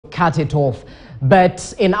cut it off.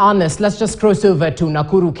 But in earnest, let's just cross over to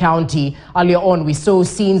Nakuru County. Earlier on, we saw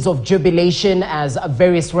scenes of jubilation as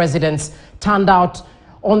various residents turned out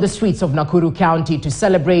on the streets of Nakuru County to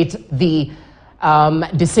celebrate the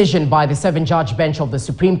decision by the 7-judge bench of the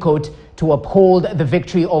Supreme Court to uphold the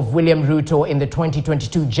victory of William Ruto in the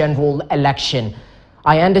 2022 general election.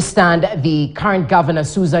 I understand the current governor,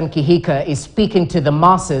 Susan Kihika, is speaking to the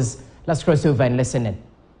masses. Let's cross over and listen in.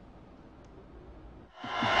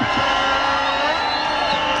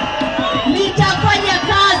 Nitafanya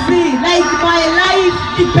kazi like my life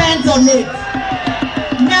depends on it.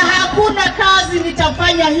 Na hakuna kazi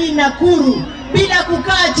nitafanya hii Nakuru bila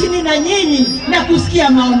kukaa chini na nyinyi na kusikia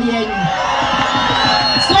maoni yenu.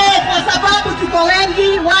 So kwa sababu tuko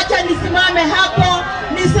wengi, wacha nisimame hapo,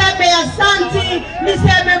 niseme asante,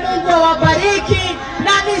 niseme Mungu awabariki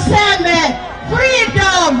na niseme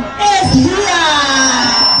freedom is here.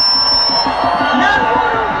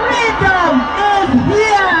 Nakuru freedom is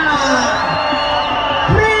here.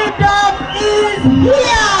 Freedom is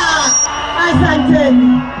here.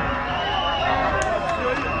 Asanteni.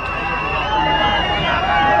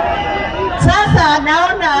 Sasa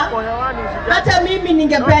naona hata mimi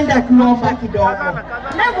ningependa kuomba kidogo.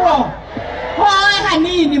 Nebuo, hoya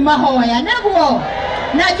hanini mahoya. Nebuo,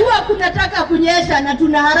 najua kunataka kunyesha na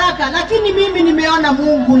tuna haraka, lakini mimi nimeona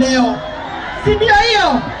Mungu leo. Si ndio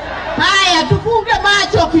hiyo? Haya, tufunge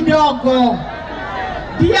macho kidogo.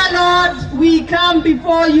 Dear Lord, we come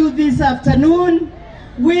before you this afternoon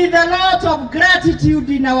with a lot of gratitude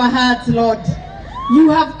in our hearts, Lord. You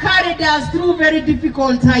have carried us through very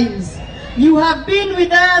difficult times. You have been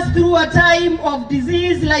with us through a time of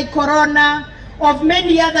disease like corona, of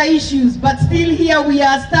many other issues, but still here we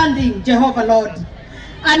are standing, Jehovah Lord.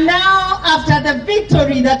 And now, after the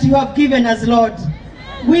victory that you have given us, Lord,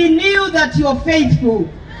 we knew that you are faithful.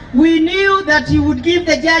 We knew that you would give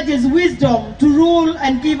the judges wisdom to rule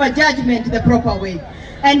and give a judgment the proper way.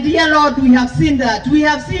 And dear Lord, we have seen that. We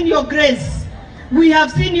have seen your grace. We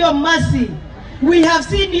have seen your mercy. We have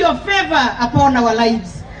seen your favor upon our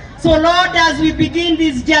lives. So Lord, as we begin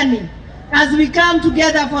this journey, as we come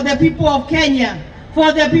together for the people of Kenya,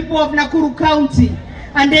 for the people of Nakuru County,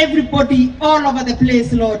 and everybody all over the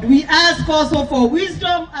place, Lord, we ask also for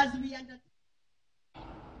wisdom as we understand.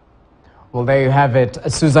 Well, there you have it.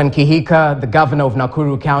 Susan Kihika, the governor of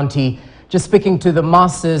Nakuru County, just speaking to the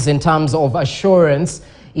masses in terms of assurance,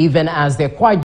 even as they're quite